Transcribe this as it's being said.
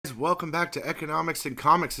welcome back to Economics and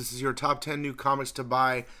Comics. This is your top 10 new comics to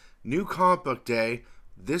buy. New Comic Book Day,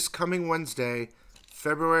 this coming Wednesday,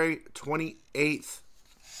 February 28th.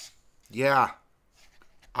 Yeah,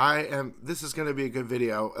 this is going to be a good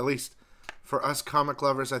video. At least for us comic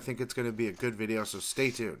lovers, I think it's going to be a good video, so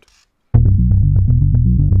stay tuned.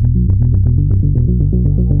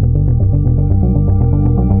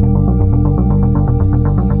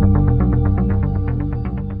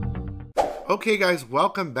 Okay guys,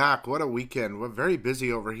 welcome back. What a weekend. We're very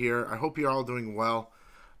busy over here. I hope you're all doing well.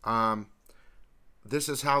 This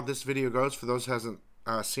is how this video goes. For those who hasn't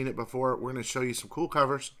seen it before, we're going to show you some cool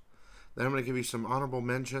covers. Then I'm going to give you some honorable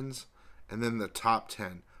mentions and then the top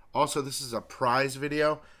 10. Also, this is a prize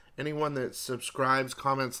video. Anyone that subscribes,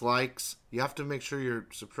 comments, likes, you have to make sure you're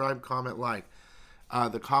subscribe, comment, like.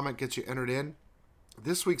 The comment gets you entered in.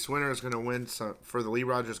 This week's winner is going to win some for the Lee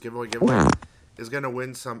Rogers giveaway. Is going to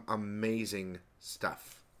win some amazing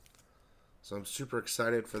stuff. So I'm super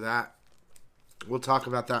excited for that. We'll talk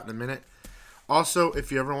about that in a minute. Also,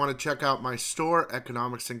 if you ever want to check out my store,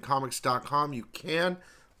 economicsandcomics.com, you can.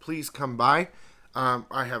 Please come by.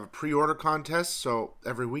 I have a pre-order contest, so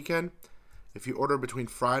every weekend, if you order between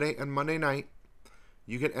Friday and Monday night,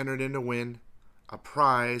 you get entered in to win a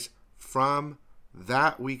prize from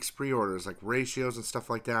that week's pre-orders, like ratios and stuff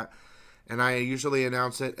like that. And I usually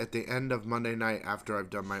announce it at the end of Monday night after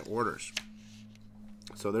I've done my orders.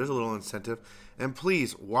 So there's a little incentive. And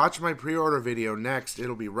please, watch my pre-order video next.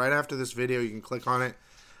 It'll be right after this video. You can click on it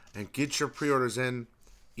and get your pre-orders in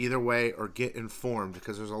either way or get informed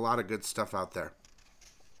because there's a lot of good stuff out there.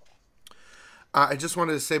 I just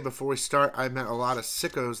wanted to say before we start, I met a lot of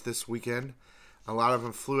sickos this weekend. A lot of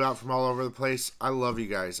them flew out from all over the place. I love you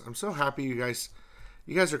guys. I'm so happy you guys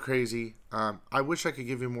are crazy. I wish I could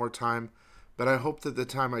give you more time, but I hope that the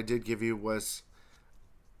time I did give you was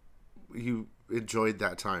you enjoyed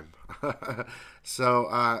that time.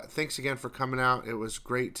 So thanks again for coming out. It was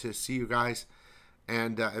great to see you guys,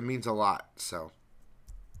 and it means a lot. So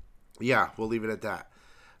yeah, we'll leave it at that.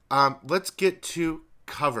 Let's get to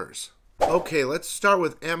covers. Okay, let's start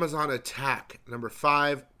with Amazon Attack, number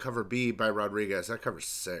 5, cover B by Rodriguez. That cover's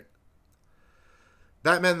sick.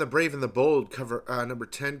 Batman the Brave and the Bold, cover number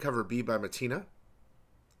 10, cover B by Matina.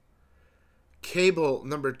 Cable,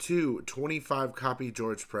 number 2, 25 copy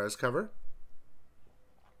George Perez cover.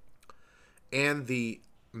 And the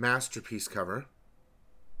Masterpiece cover.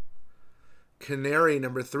 Canary,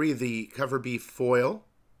 number 3, the cover B foil.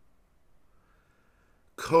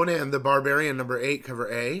 Conan the Barbarian, number 8,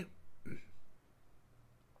 cover A.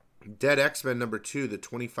 Dead X-Men, number 2, the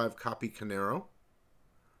 25 copy Canero.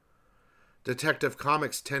 Detective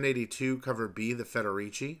Comics 1082, cover B, the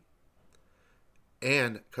Federici.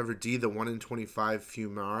 And cover D, the 1 in 25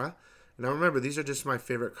 Fumara. Now remember, these are just my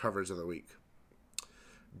favorite covers of the week.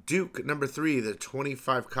 Duke, number 3, the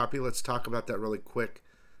 25 copy. Let's talk about that really quick.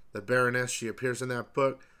 The Baroness, she appears in that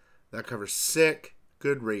book. That cover's sick.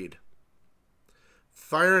 Good read.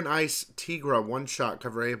 Fire and Ice Tigra, one-shot,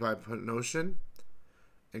 cover A by Penocean.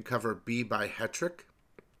 And cover B by Hetrick.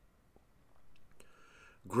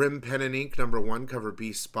 Grim Pen and Ink, number 1, cover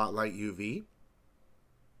B, Spotlight UV.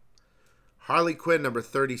 Harley Quinn, number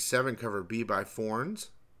 37, cover B by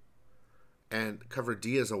Forns. And cover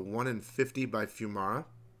D is a 1 in 50 by Fumara.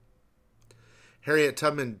 Harriet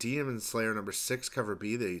Tubman, Demon Slayer, number 6, cover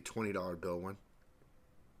B, the $20 bill one.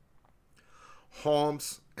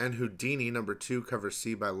 Holmes and Houdini, number 2, cover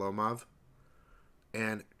C by Lomov.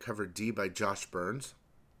 And cover D by Josh Burns.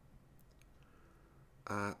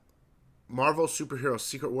 Marvel Superhero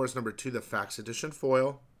Secret Wars number 2, the Fax Edition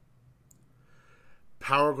foil.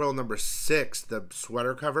 Power Girl number 6, the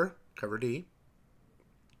sweater cover, cover D.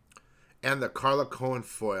 And the Carla Cohen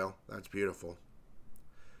foil, that's beautiful.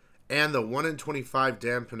 And the 1 in 25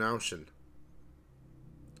 Dan Penocean.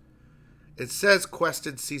 It says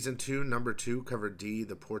Quested Season 2, number 2, cover D,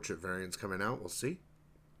 the portrait variant's coming out, we'll see.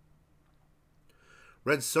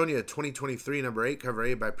 Red Sonja 2023, number 8, cover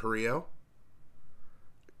A by Perillo.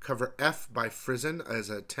 Cover F by Frizen as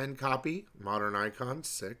a 10 copy. Modern Icon.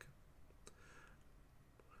 Sick.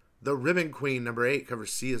 The Ribbon Queen, number 8. Cover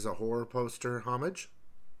C as a horror poster homage.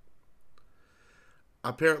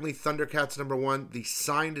 Apparently Thundercats, number 1. The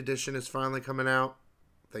signed edition is finally coming out.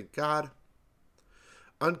 Thank God.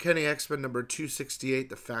 Uncanny X-Men, number 268.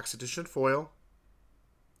 The Fax Edition foil.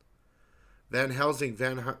 Van Helsing,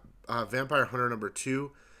 Vampire Hunter, number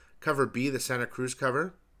 2. Cover B, the Santa Cruz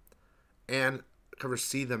cover. And cover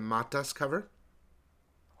C, the Matas cover.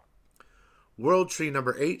 World Tree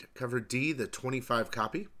number 8, cover D, the 25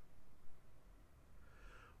 copy.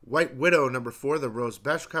 White Widow number 4, the Rose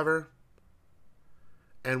Besh cover.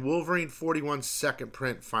 And Wolverine 41 second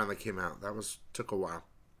print finally came out. Took a while.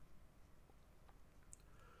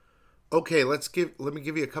 Okay, let me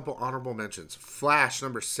give you a couple honorable mentions. Flash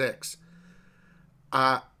number 6.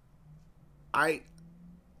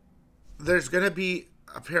 There's gonna be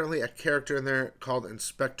apparently a character in there called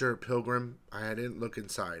Inspector Pilgrim. I didn't look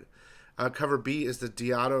inside. Cover B is the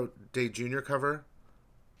Deodato Day Jr. cover.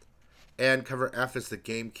 And cover F is the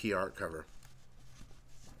Game Key art cover.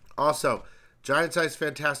 Also, Giant Size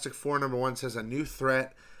Fantastic Four number 1 says a new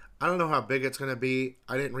threat. I don't know how big it's going to be.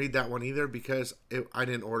 I didn't read that one either because I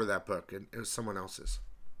didn't order that book. It was someone else's.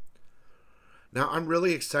 Now, I'm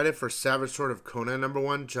really excited for Savage Sword of Conan number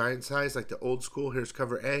 1, Giant Size, like the old school. Here's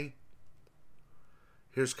cover A.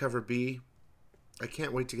 Here's cover B. I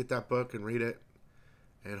can't wait to get that book and read it.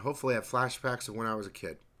 And hopefully have flashbacks of when I was a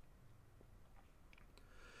kid.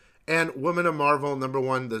 And Woman of Marvel number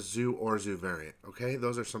 1, the Zoo Orzu variant. Okay,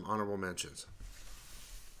 those are some honorable mentions.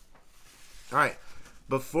 All right,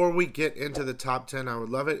 before we get into the top 10, I would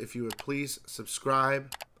love it if you would please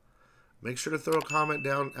subscribe. Make sure to throw a comment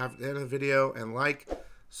down at the end of the video and like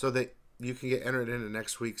so that you can get entered into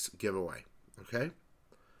next week's giveaway. Okay?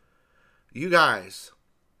 You guys,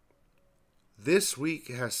 this week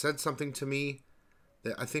has said something to me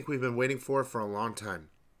that I think we've been waiting for a long time.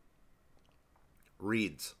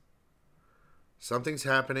 Reads. Something's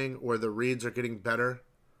happening where the reads are getting better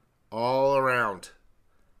all around.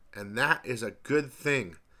 And that is a good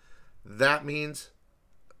thing. That means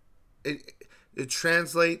it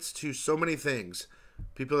translates to so many things.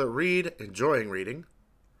 People that read, enjoying reading.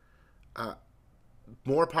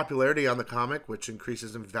 More popularity on the comic, which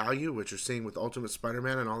increases in value, which you're seeing with Ultimate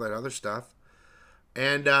Spider-Man and all that other stuff.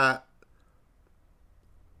 And,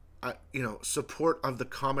 support of the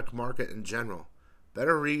comic market in general.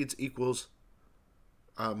 Better reads equals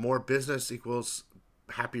more business equals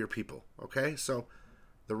happier people. Okay, so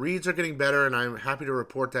the reads are getting better, and I'm happy to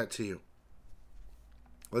report that to you.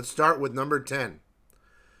 Let's start with number 10.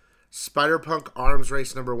 Spider-Punk Arms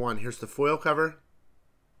Race number 1. Here's the foil cover.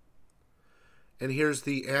 And here's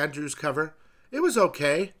the Andrews cover. It was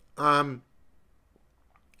okay.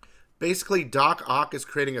 Basically, Doc Ock is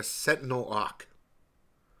creating a Sentinel Ock.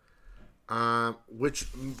 Which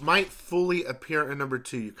might fully appear in number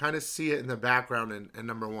 2. You kind of see it in the background in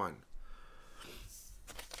number 1.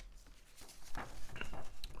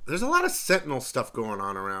 There's a lot of Sentinel stuff going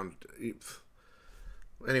on around.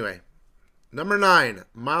 Anyway, number 9,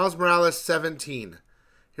 Miles Morales 17.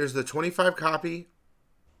 Here's the 25 copy.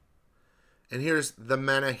 And here's the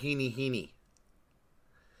Manahini.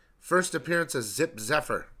 First appearance of Zip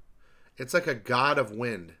Zephyr. It's like a god of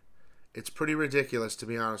wind. It's pretty ridiculous, to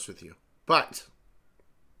be honest with you. But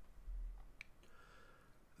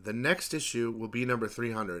the next issue will be number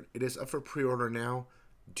 300. It is up for pre-order now.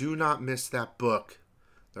 Do not miss that book.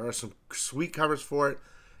 There are some sweet covers for it.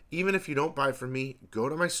 Even if you don't buy from me, go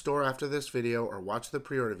to my store after this video or watch the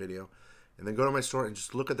pre-order video. And then go to my store and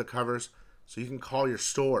just look at the covers so you can call your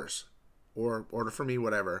stores or order from me,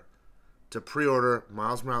 whatever, to pre-order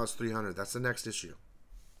Miles Morales 300. That's the next issue.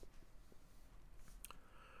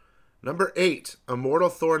 Number 8, Immortal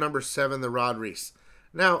Thor number 7, the Rod Reese.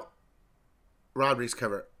 Now, Rod Reese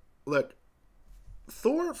cover. Look,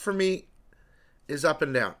 Thor for me is up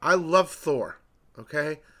and down. I love Thor,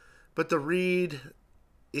 okay? But the read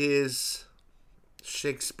is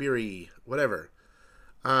Shakespeare-y, whatever.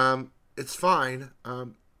 It's fine.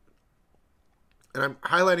 And I'm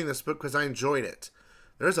highlighting this book because I enjoyed it.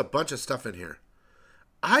 There's a bunch of stuff in here.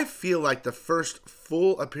 I feel like the first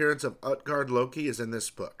full appearance of Utgard Loki is in this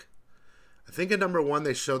book. I think in number 1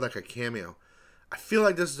 they showed like a cameo. I feel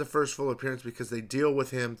like this is the first full appearance because they deal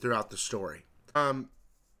with him throughout the story.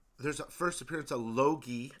 There's a first appearance of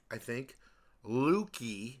Loki, I think.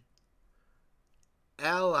 Loki.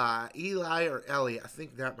 Eli or Ellie. I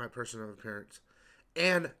think that my person of appearance.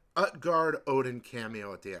 And Utgard Odin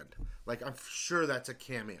cameo at the end. Like, I'm sure that's a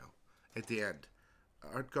cameo at the end.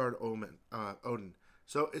 Utgard Odin.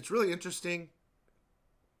 So it's really interesting.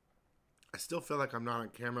 I still feel like I'm not on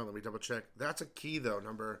camera. Let me double check. That's a key, though.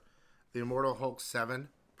 The Immortal Hulk 7.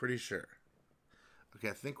 Pretty sure. Okay,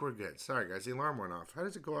 I think we're good. Sorry, guys. The alarm went off. How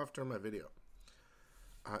does it go off during my video?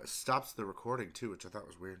 It stops the recording, too, which I thought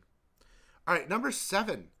was weird. All right, number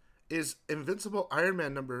 7 is Invincible Iron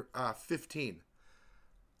Man number 15.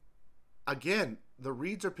 Again, the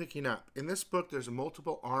reads are picking up. In this book, there's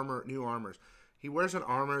multiple new armors. He wears an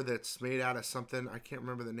armor that's made out of something. I can't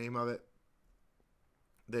remember the name of it.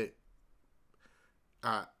 That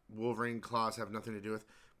Wolverine claws have nothing to do with.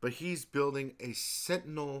 But he's building a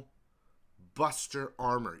Sentinel Buster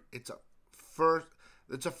armor. It's a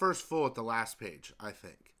first full at the last page, I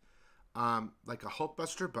think. like a Hulk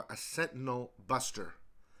Buster, but a Sentinel Buster.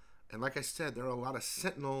 And like I said, there are a lot of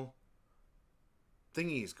Sentinel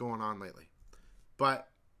thingies going on lately. But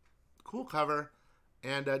cool cover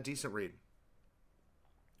and a decent read.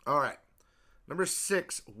 All right. Number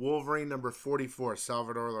 6, Wolverine number 44,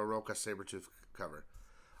 Salvador La Roca Sabretooth cover.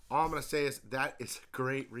 All I'm going to say is that is a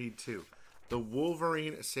great read too. The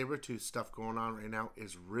Wolverine Sabretooth stuff going on right now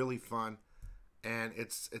is really fun. And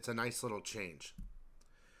it's a nice little change.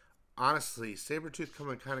 Honestly, Sabretooth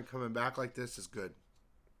coming back like this is good.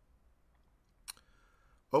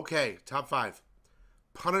 Okay, top 5.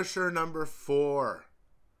 Punisher number 4.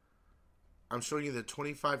 I'm showing you the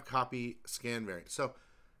 25 copy scan variant. So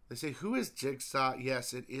they say, who is Jigsaw?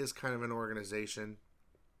 Yes, it is kind of an organization.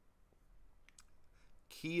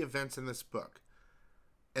 Key events in this book.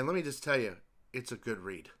 And let me just tell you, it's a good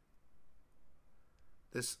read.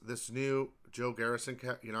 This new Joe Garrison,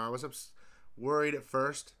 I was worried at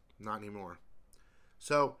first. Not anymore.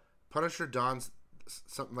 So, Punisher dons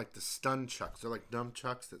something like the stun chucks. They're like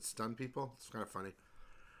nunchucks that stun people. It's kind of funny.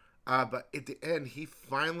 But at the end, he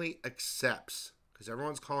finally accepts. Because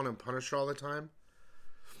everyone's calling him Punisher all the time.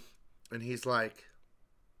 And he's like,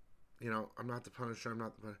 I'm not the Punisher. I'm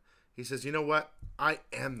not the Punisher. He says, you know what? I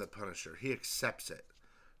am the Punisher. He accepts it.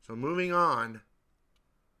 So, moving on,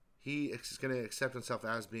 he is going to accept himself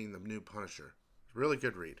as being the new Punisher. Really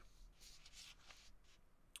good read.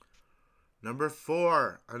 Number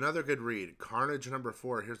 4, another good read. Carnage number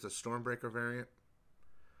 4. Here's the Stormbreaker variant.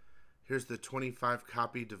 Here's the 25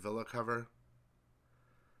 copy Davila cover.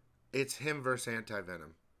 It's him versus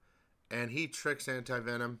Anti-Venom. And he tricks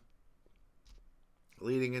Anti-Venom,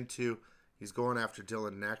 leading into he's going after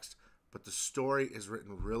Dylan next. But the story is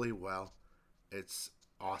written really well. It's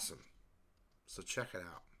awesome. So check it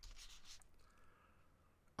out.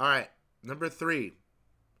 All right, number 3.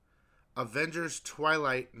 Avengers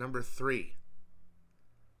Twilight number 3.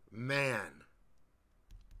 Man.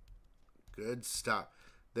 Good stuff.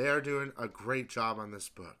 They are doing a great job on this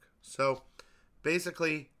book. So,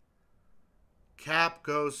 basically, Cap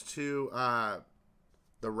goes to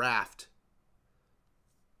the raft.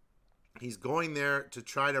 He's going there to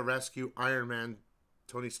try to rescue Iron Man,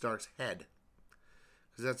 Tony Stark's head.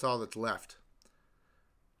 Because that's all that's left.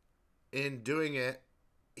 In doing it,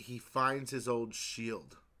 he finds his old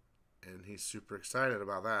shield. And he's super excited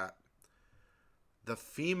about that. The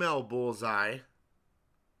female Bullseye,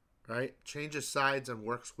 right, changes sides and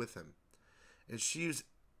works with him. And she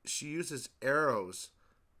uses arrows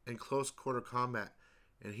in close quarter combat.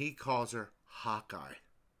 And he calls her Hawkeye,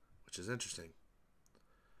 which is interesting.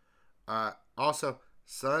 Also,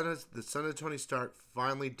 the son of Tony Stark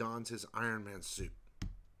finally dons his Iron Man suit.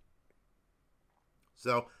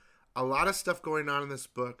 So, a lot of stuff going on in this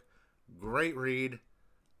book. Great read.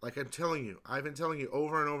 Like I've been telling you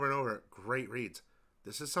over and over and over, great reads.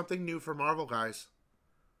 This is something new for Marvel, guys.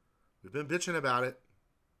 We've been bitching about it.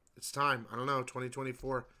 It's time. I don't know,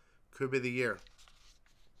 2024 could be the year.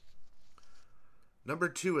 Number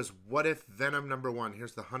 2 is What If Venom number 1.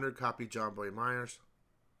 Here's the 100 copy John Boy Myers.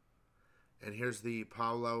 And here's the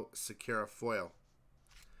Pablo Sequeira foil.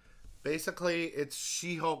 Basically, it's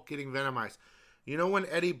She-Hulk getting Venomized. You know when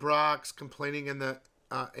Eddie Brock's complaining in the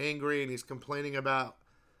angry and he's complaining about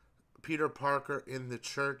Peter Parker in the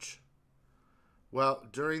church? Well,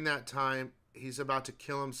 during that time, he's about to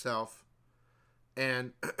kill himself.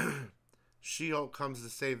 And She-Hulk comes to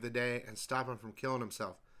save the day and stop him from killing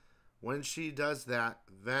himself. When she does that,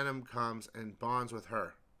 Venom comes and bonds with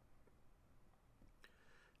her.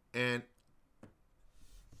 And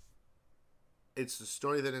it's the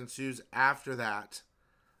story that ensues after that.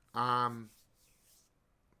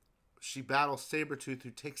 She battles Sabretooth, who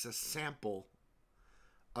takes a sample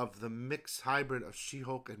of the mixed hybrid of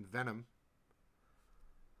She-Hulk and Venom.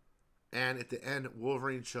 And at the end,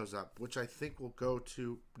 Wolverine shows up, which I think will go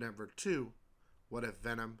to number 2, What If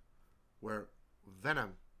Venom, where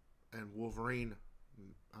Venom and Wolverine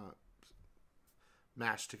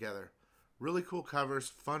mashed together. Really cool covers,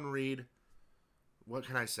 fun read. What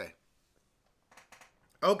can I say?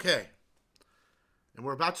 Okay. And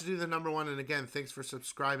we're about to do the number 1. And again, thanks for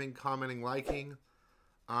subscribing, commenting, liking.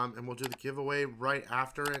 And we'll do the giveaway right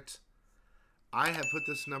after it. I have put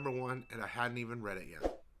this number 1 and I hadn't even read it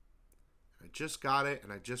yet. I just got it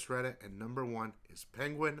and I just read it. And number 1 is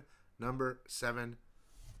Penguin number 7.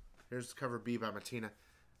 Here's the cover B by Martina.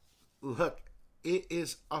 Look, it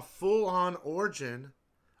is a full-on origin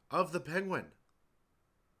of the Penguin.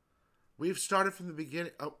 We've started from the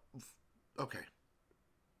beginning. Oh, okay.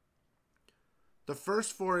 The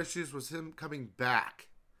first 4 issues was him coming back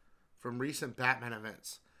from recent Batman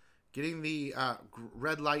events. getting the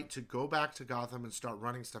red light to go back to Gotham and start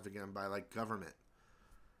running stuff again by like government.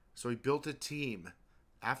 So he built a team.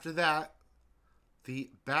 After that,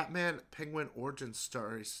 the Batman Penguin origin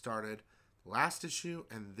story started, last issue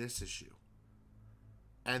and this issue.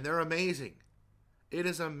 And they're amazing. It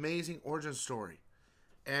is an amazing origin story.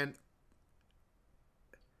 And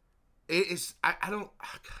it is, I don't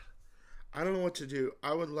know what to do.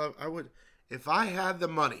 If I had the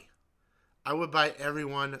money, I would buy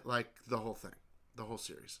everyone like the whole thing, the whole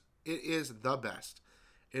series. It is the best.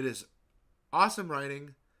 It is awesome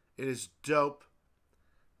writing. It is dope.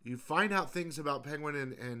 You find out things about Penguin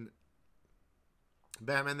and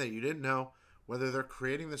Batman that you didn't know, whether they're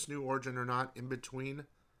creating this new origin or not in between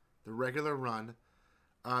the regular run.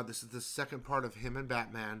 This is the second part of him and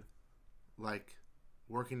Batman, like,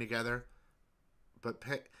 working together. But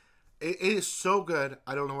it is so good,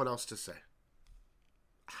 I don't know what else to say.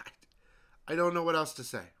 I don't know what else to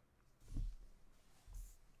say.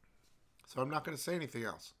 So I'm not going to say anything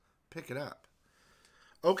else. Pick it up.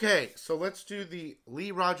 Okay, so let's do the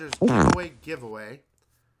Lee Rogers giveaway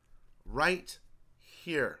right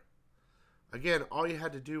here. Again, all you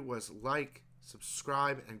had to do was like,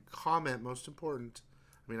 subscribe, and comment. Most important,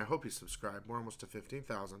 I mean, I hope you subscribe. We're almost to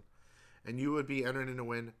 15,000. And you would be entering in to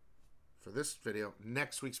win, for this video,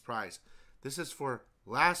 next week's prize. This is for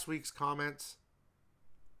last week's comments.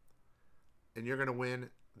 And you're going to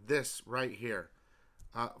win this right here.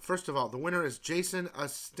 First of all, the winner is Jason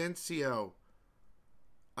Atencio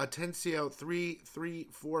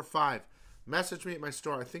 3345. Message me at my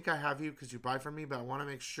store. I think I have you because you buy from me, but I want to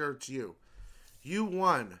make sure it's you. You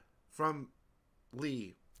won from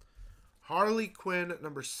Lee Harley Quinn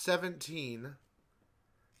number 17,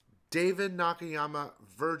 David Nakayama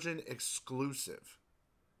Virgin exclusive.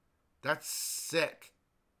 That's sick.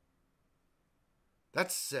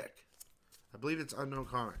 That's sick. I believe it's Unknown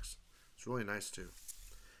Comics. It's really nice too.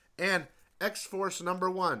 And X-Force number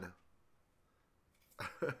 1.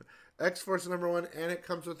 X-Force number 1, and it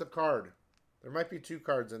comes with a card. There might be 2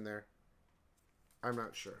 cards in there. I'm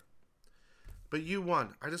not sure. But you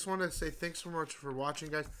won. I just want to say thanks so much for watching,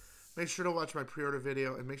 guys. Make sure to watch my pre-order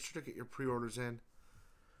video, and make sure to get your pre-orders in.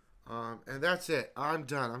 And that's it. I'm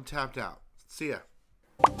done. I'm tapped out. See ya.